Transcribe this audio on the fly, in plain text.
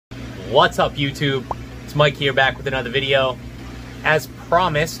What's up, YouTube? It's Mike here, back with another video. As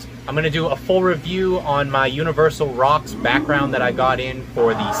promised, I'm going to do a full review on my Universal Rocks background that I got in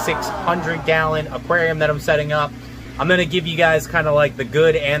for the 600-gallon aquarium that I'm setting up. I'm going to give you guys kind of like the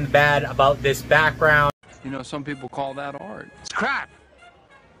good and bad about this background. You know, some people call that art. It's crap!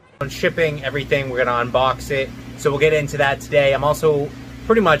 On shipping, everything, we're going to unbox it. So we'll get into that today. I'm also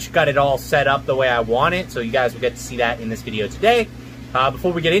pretty much got it all set up the way I want it, so you guys will get to see that in this video today.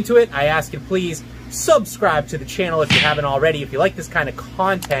 Before we get into it, I ask you to please subscribe to the channel if you haven't already. If you like this kind of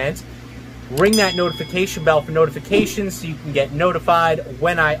content, ring that notification bell for notifications so you can get notified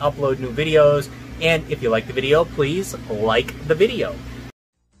when I upload new videos. And if you like the video, please like the video.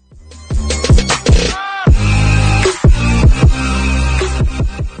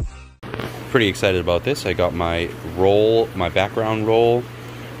 Pretty excited about this. I got my roll, my background roll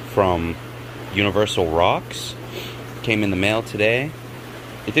from Universal Rocks. Came in the mail today.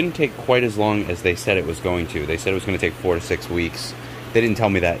 It didn't take quite as long as they said it was going to. They said it was going to take 4 to 6 weeks. They didn't tell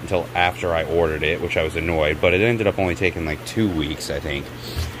me that until after I ordered it, which I was annoyed, but it ended up only taking like 2 weeks, I think.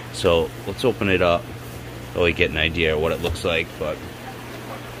 So let's open it up. Really get an idea of what it looks like, but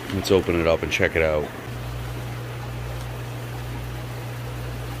let's open it up and check it out.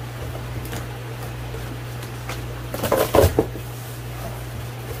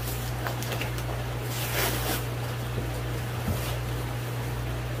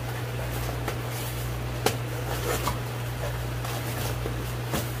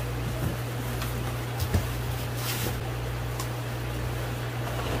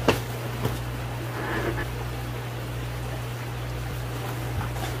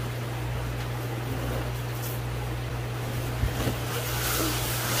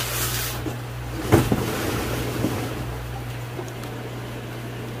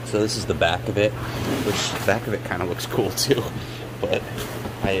 So this is the back of it, which the back of it kind of looks cool too. But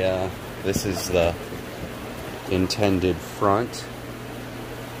this is the intended front,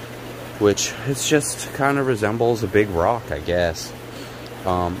 which it's just kind of resembles a big rock, I guess.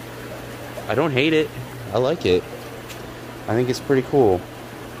 I don't hate it. I like it. I think it's pretty cool.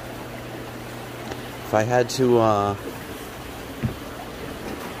 If I had to,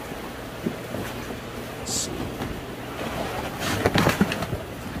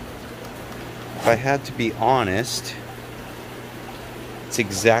 if I had to be honest, it's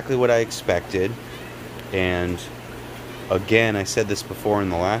exactly what I expected. And again, I said this before in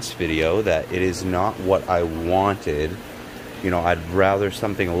the last video, that it is not what I wanted. You know, I'd rather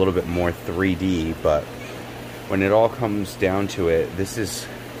something a little bit more 3D, but when it all comes down to it, this is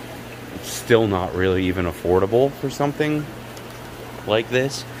still not really even affordable for something like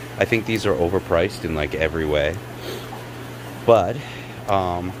this. I think these are overpriced in like every way. But,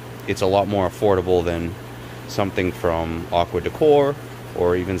 it's a lot more affordable than something from Aqua Decor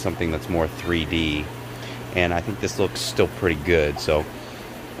or even something that's more 3D. And I think this looks still pretty good, so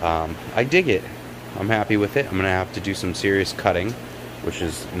I dig it. I'm happy with it. I'm going to have to do some serious cutting, which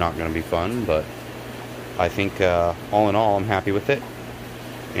is not going to be fun, but I think all in all, I'm happy with it.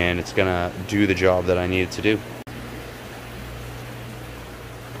 And it's going to do the job that I need it to do.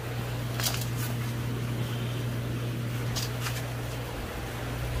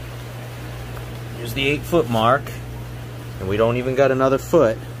 Here's the 8-foot mark, and we don't even got another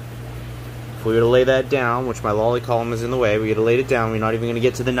foot. If we were to lay that down, which my lolly column is in the way, we gotta lay it down, we're not even gonna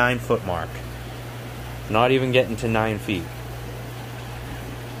get to the 9-foot mark. Not even getting to 9 feet.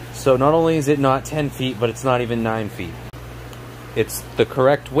 So not only is it not 10 feet, but it's not even 9 feet. It's the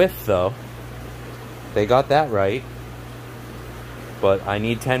correct width though. They got that right. But I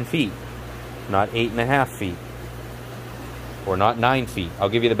need 10 feet, not 8.5 feet. Or not 9 feet. I'll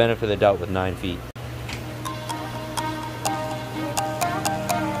give you the benefit of the doubt with 9 feet.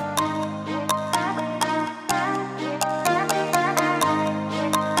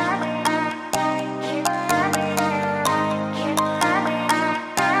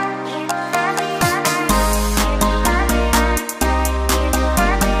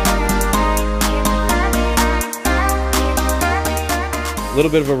 A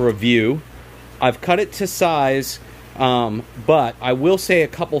little bit of a review. I've cut it to size, but I will say a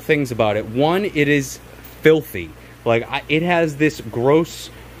couple things about it. One, it is filthy. Like, it has this gross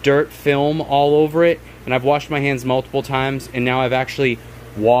dirt film all over it, and I've washed my hands multiple times, and now I've actually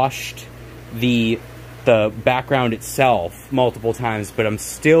washed the background itself multiple times, but I'm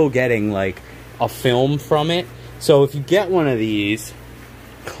still getting like a film from it. So if you get one of these,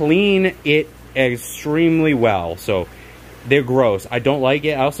 clean it extremely well. So they're gross. I don't like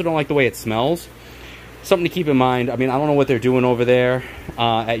it. I also don't like the way it smells. Something to keep in mind. I mean, I don't know what they're doing over there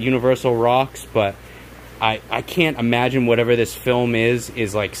at Universal Rocks, but I can't imagine whatever this film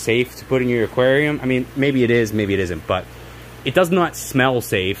is like safe to put in your aquarium. I mean, maybe it is, maybe it isn't, but it does not smell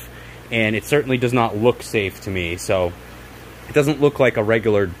safe, and it certainly does not look safe to me. So it doesn't look like a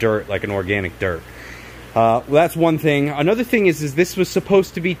regular dirt, like an organic dirt. Well, that's one thing. Another thing is this was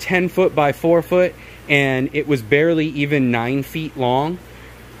supposed to be 10 foot by 4 foot, and it was barely even 9 feet long.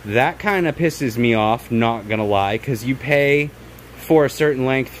 That kind of pisses me off, not gonna lie, because you pay for a certain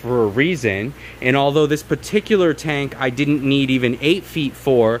length for a reason. And although this particular tank I didn't need even 8 feet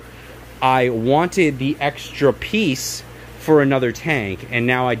for, I wanted the extra piece for another tank, and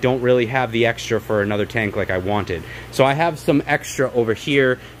now I don't really have the extra for another tank like I wanted. So I have some extra over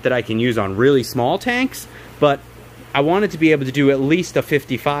here that I can use on really small tanks, but I wanted to be able to do at least a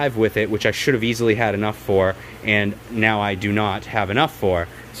 55 with it, which I should have easily had enough for, and now I do not have enough for.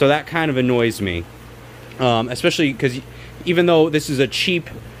 So that kind of annoys me, especially because even though this is a cheap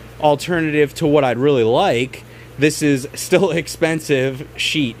alternative to what I'd really like, this is still expensive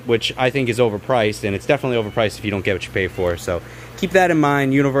sheet, which I think is overpriced, and it's definitely overpriced if you don't get what you pay for. So keep that in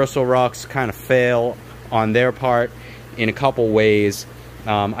mind. Universal Rocks kind of fail on their part in a couple ways.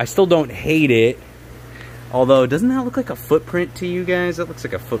 I still don't hate it, although doesn't that look like a footprint to you guys? That looks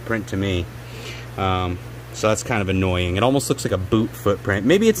like a footprint to me. So that's kind of annoying. It almost looks like a boot footprint.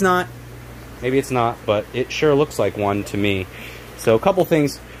 Maybe it's not. Maybe it's not, but it sure looks like one to me. So a couple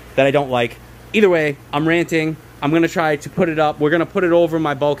things that I don't like. Either way, I'm ranting. I'm going to try to put it up. We're going to put it over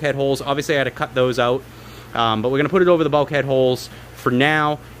my bulkhead holes. Obviously, I had to cut those out. But we're going to put it over the bulkhead holes for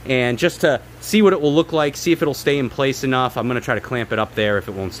now. And just to see what it will look like, see if it'll stay in place enough, I'm going to try to clamp it up there if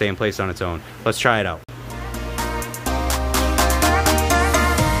it won't stay in place on its own. Let's try it out.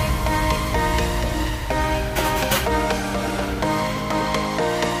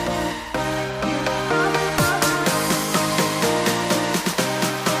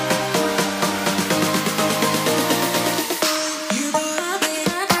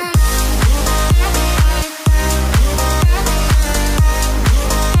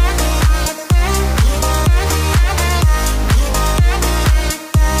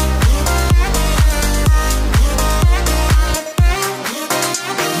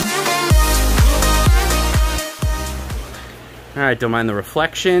 Alright, don't mind the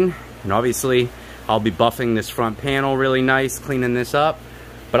reflection, and obviously I'll be buffing this front panel really nice, cleaning this up,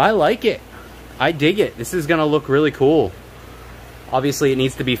 but I like it. I dig it. This is gonna look really cool. Obviously it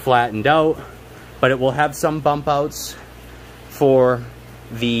needs to be flattened out, but it will have some bump outs for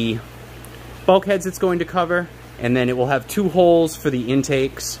the bulkheads it's going to cover, and then it will have 2 holes for the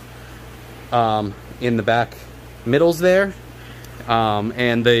intakes in the back middles there,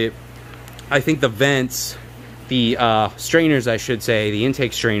 and I think the vents, the strainers, I should say, the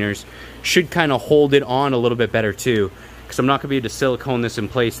intake strainers, should kind of hold it on a little bit better too, because I'm not going to be able to silicone this in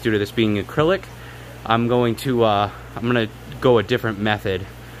place due to this being acrylic. I'm going to go a different method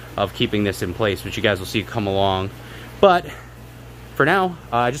of keeping this in place, which you guys will see come along. But for now,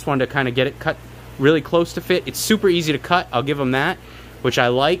 I just wanted to kind of get it cut really close to fit. It's super easy to cut, I'll give them that, which I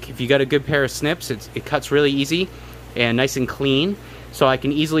like. If you got a good pair of snips, it cuts really easy and nice and clean. So I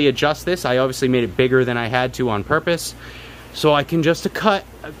can easily adjust this. I obviously made it bigger than I had to on purpose, so I can just cut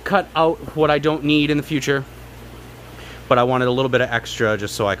out what I don't need in the future. But I wanted a little bit of extra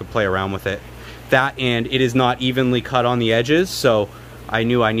just so I could play around with it. That, and it is not evenly cut on the edges, so I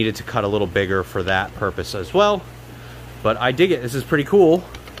knew I needed to cut a little bigger for that purpose as well. But I dig it. This is pretty cool.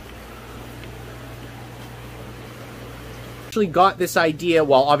 Actually got this idea,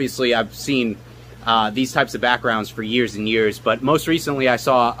 well, obviously I've seen these types of backgrounds for years and years, but most recently I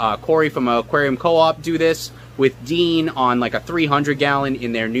saw Corey from Aquarium Co-op do this with Dean on like a 300 gallon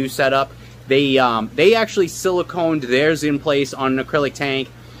in their new setup. They actually siliconed theirs in place on an acrylic tank.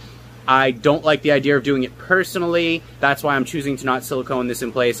 I don't like the idea of doing it personally. That's why I'm choosing to not silicone this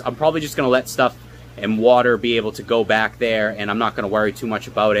in place. I'm probably just going to let stuff and water be able to go back there, and I'm not going to worry too much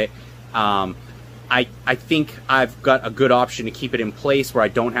about it. I think I've got a good option to keep it in place where I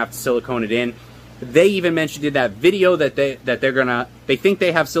don't have to silicone it in. They even mentioned in that video that they think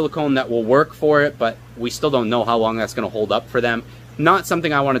they have silicone that will work for it, but we still don't know how long that's going to hold up for them. Not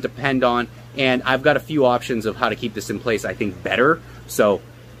something I want to depend on, and I've got a few options of how to keep this in place I think better, so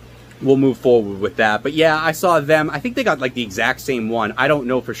we'll move forward with that. But yeah, I saw them, I think they got like the exact same one. I don't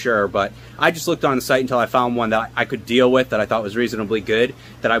know for sure, but I just looked on the site until I found one that I could deal with, that I thought was reasonably good,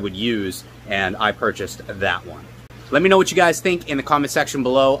 that I would use, and I purchased that one. Let me know what you guys think in the comment section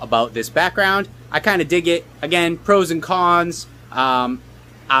below about this background. I kind of dig it. Again, pros and cons. I'm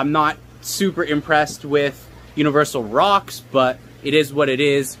not super impressed with Universal Rocks, but it is what it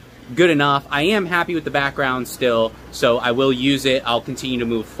is. good enough. I am happy with the background still, so I will use it. I'll continue to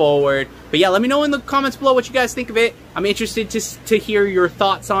move forward. But yeah, let me know in the comments below what you guys think of it. I'm interested to hear your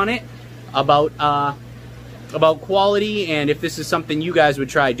thoughts on it, about quality, and if this is something you guys would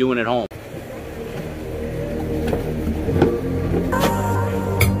try doing at home.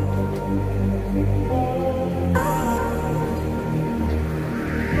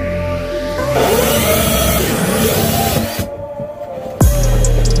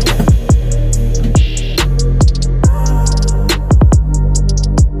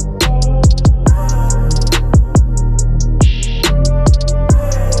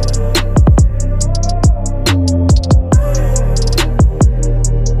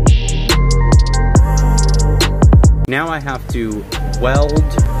 Now I have to weld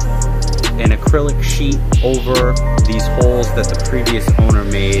an acrylic sheet over these holes that the previous owner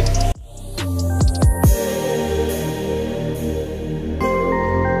made.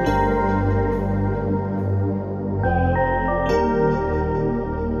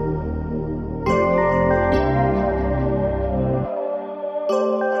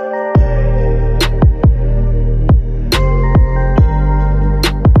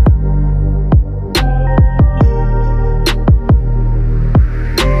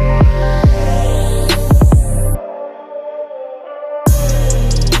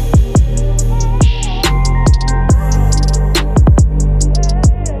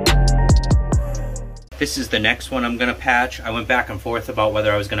 This is the next one I'm gonna patch. I went back and forth about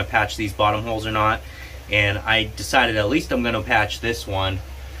whether I was gonna patch these bottom holes or not, and I decided at least I'm gonna patch this one,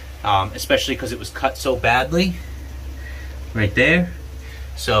 especially because it was cut so badly right there.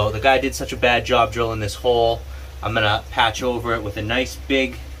 So the guy did such a bad job drilling this hole. I'm gonna patch over it with a nice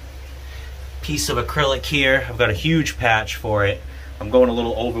big piece of acrylic here. I've got a huge patch for it. I'm going a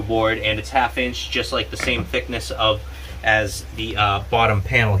little overboard, and it's 1/2 inch, just like the same thickness as the bottom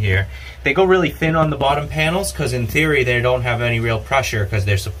panel here. They go really thin on the bottom panels because in theory they don't have any real pressure because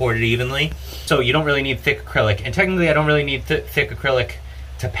they're supported evenly. So you don't really need thick acrylic. And technically I don't really need thick acrylic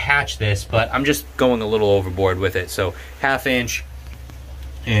to patch this, but I'm just going a little overboard with it. So 1/2 inch,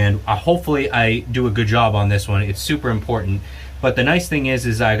 and hopefully I do a good job on this one. It's super important. But the nice thing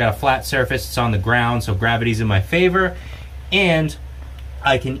is I got a flat surface, it's on the ground, so gravity's in my favor, and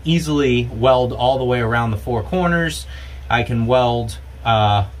I can easily weld all the way around the 4 corners. I can weld,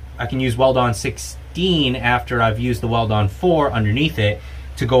 I can use weld-on 16 after I've used the weld-on 4 underneath it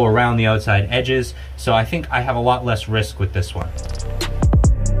to go around the outside edges. So I think I have a lot less risk with this one.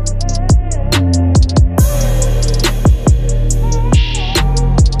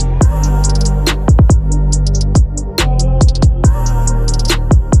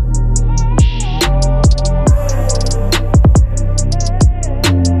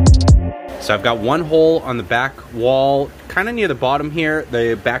 So I've got one hole on the back wall, kind of near the bottom here.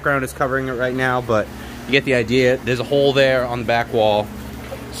 The background is covering it right now, but you get the idea. There's a hole there on the back wall.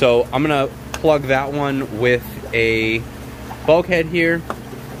 So I'm gonna plug that one with a bulkhead here.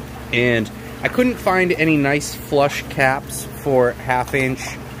 And I couldn't find any nice flush caps for 1/2 inch.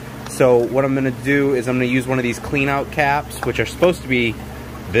 So what I'm gonna do is I'm gonna use one of these clean out caps, which are supposed to be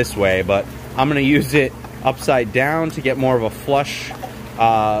this way, but I'm gonna use it upside down to get more of a flush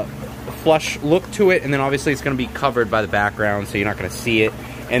look to it, and then obviously it's going to be covered by the background, so you're not going to see it.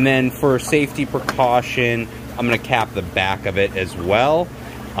 And then for safety precaution, I'm going to cap the back of it as well,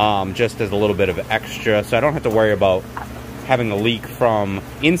 just as a little bit of extra, so I don't have to worry about having a leak from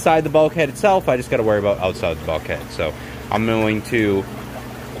inside the bulkhead itself. I just got to worry about outside the bulkhead. So I'm not even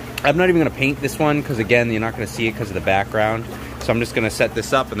going to paint this one because again, you're not going to see it because of the background. So I'm just going to set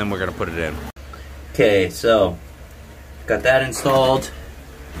this up and then we're going to put it in. Okay, so got that installed.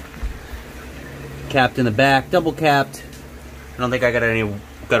 Capped in the back, double capped. I don't think I got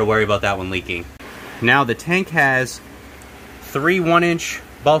to worry about that one leaking. Now the tank has 3 1-inch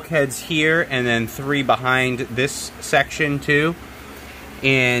bulkheads here and then 3 behind this section too.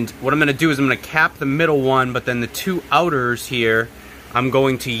 And what I'm going to do is I'm going to cap the middle one, but then the 2 outers here I'm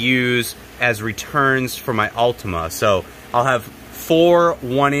going to use as returns for my Ultima. So I'll have 4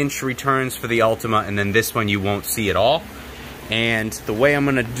 1-inch returns for the Ultima, and then this one you won't see at all. And the way I'm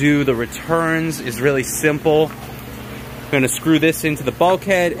gonna do the returns is really simple. I'm gonna screw this into the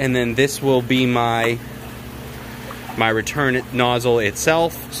bulkhead, and then this will be my return nozzle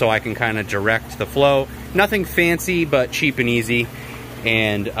itself, so I can kind of direct the flow. Nothing fancy, but cheap and easy,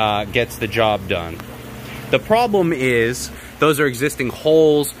 and gets the job done. The problem is, those are existing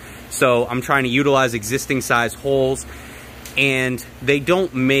holes, so I'm trying to utilize existing size holes, and they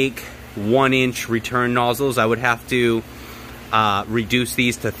don't make 1-inch return nozzles. I would have to reduce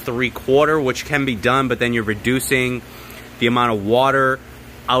these to 3/4, which can be done, but then you're reducing the amount of water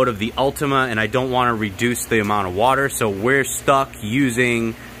out of the Ultima, and I don't want to reduce the amount of water, so we're stuck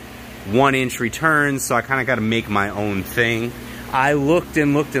using 1-inch returns, so I kind of got to make my own thing. I looked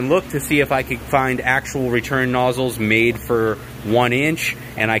and looked and looked to see if I could find actual return nozzles made for 1 inch,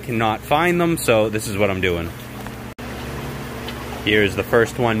 and I cannot find them, so this is what I'm doing. Here's the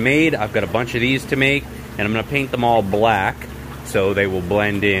first one made. I've got a bunch of these to make, and I'm going to paint them all black so they will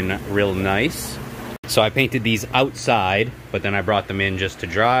blend in real nice. So I painted these outside, but then I brought them in just to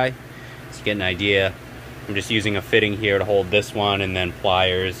dry. To get an idea, I'm just using a fitting here to hold this one, and then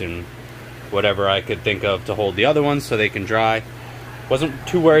pliers and whatever I could think of to hold the other ones so they can dry. Wasn't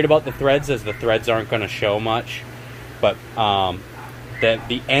too worried about the threads, as the threads aren't going to show much, but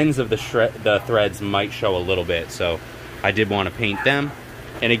the ends of the threads might show a little bit, so I did want to paint them.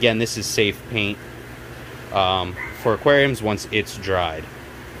 And again, this is safe paint for aquariums once it's dried.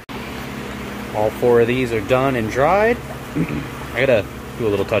 All 4 of these are done and dried. I gotta do a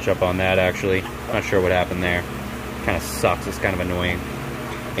little touch up on that, actually. Not sure what happened there. Kind of sucks, it's kind of annoying.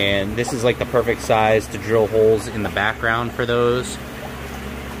 And this is like the perfect size to drill holes in the background for those.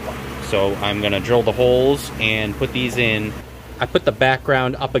 So I'm gonna drill the holes and put these in. I put the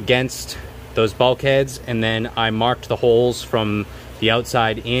background up against those bulkheads, and then I marked the holes from the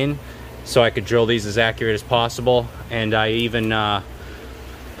outside in so I could drill these as accurate as possible. And I even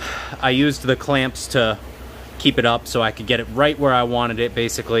I used the clamps to keep it up so I could get it right where I wanted it,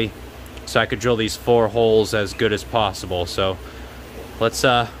 basically, so I could drill these 4 holes as good as possible. So let's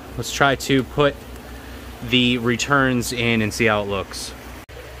try to put the returns in and see how it looks.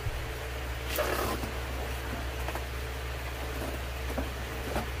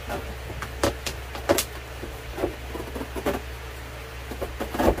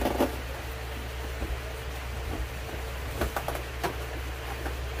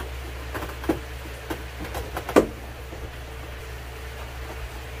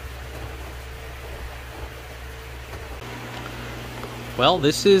 Well,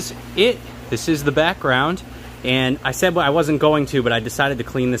 this is it. This is the background. And I said I wasn't going to, but I decided to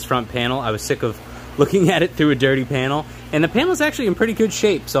clean this front panel. I was sick of looking at it through a dirty panel. And the panel is actually in pretty good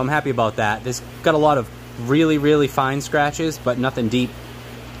shape, so I'm happy about that. This got a lot of really, really fine scratches, but nothing deep.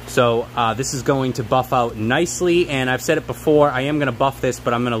 So this is going to buff out nicely. And I've said it before, I am going to buff this,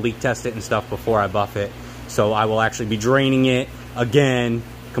 but I'm going to leak test it and stuff before I buff it. So I will actually be draining it again,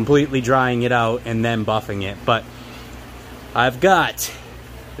 completely drying it out, and then buffing it. But I've got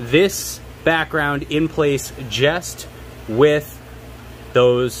this background in place just with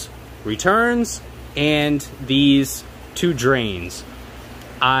those returns and these 2 drains.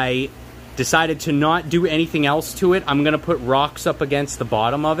 I decided to not do anything else to it. I'm going to put rocks up against the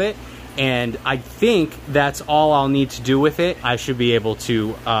bottom of it, and I think that's all I'll need to do with it. I should be able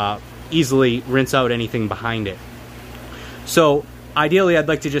to easily rinse out anything behind it. So ideally, I'd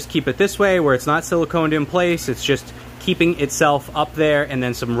like to just keep it this way, where it's not siliconed in place. It's just keeping itself up there, and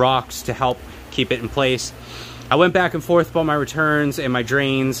then some rocks to help keep it in place. I went back and forth about my returns and my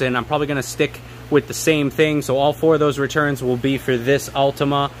drains, and I'm probably going to stick with the same thing. So all 4 of those returns will be for this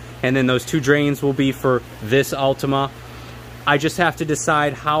Ultima, and then those 2 drains will be for this Ultima. I just have to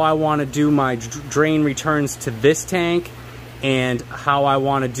decide how I want to do my drain returns to this tank, and how I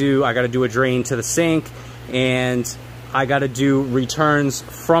want to do, I got to do a drain to the sink, and I got to do returns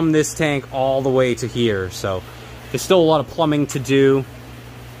from this tank all the way to here. So there's still a lot of plumbing to do.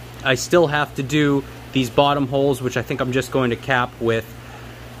 I still have to do these bottom holes, which I think I'm just going to cap with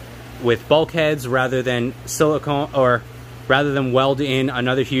bulkheads rather than silicone, or rather than weld in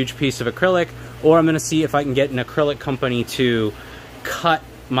another huge piece of acrylic. Or I'm going to see if I can get an acrylic company to cut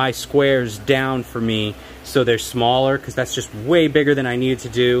my squares down for me so they're smaller, because that's just way bigger than I needed to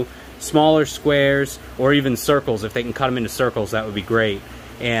do. Smaller squares, or even circles. If they can cut them into circles, that would be great.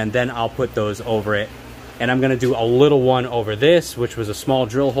 And then I'll put those over it. And I'm going to do a little one over this, which was a small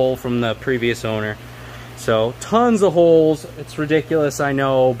drill hole from the previous owner. So tons of holes. It's ridiculous, I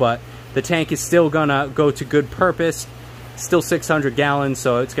know, but the tank is still going to go to good purpose. Still 600 gallons,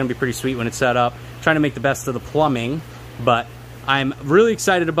 so it's going to be pretty sweet when it's set up. Trying to make the best of the plumbing, but I'm really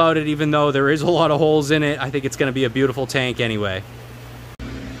excited about it, even though there is a lot of holes in it. I think it's going to be a beautiful tank anyway.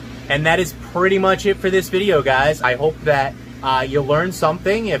 And that is pretty much it for this video, guys. I hope that you learned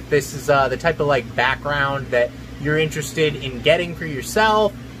something. If this is the type of like background that you're interested in getting for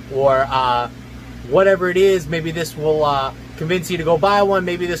yourself, or whatever it is, maybe this will convince you to go buy one.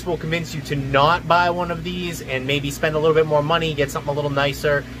 Maybe this will convince you to not buy one of these and maybe spend a little bit more money, get something a little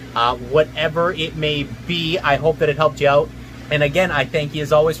nicer. Whatever it may be, I hope that it helped you out. And again, I thank you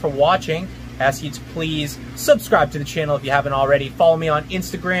as always for watching. I ask you to please subscribe to the channel if you haven't already. Follow me on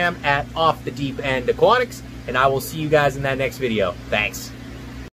Instagram at OffTheDeepEndAquatics, and I will see you guys in that next video. Thanks.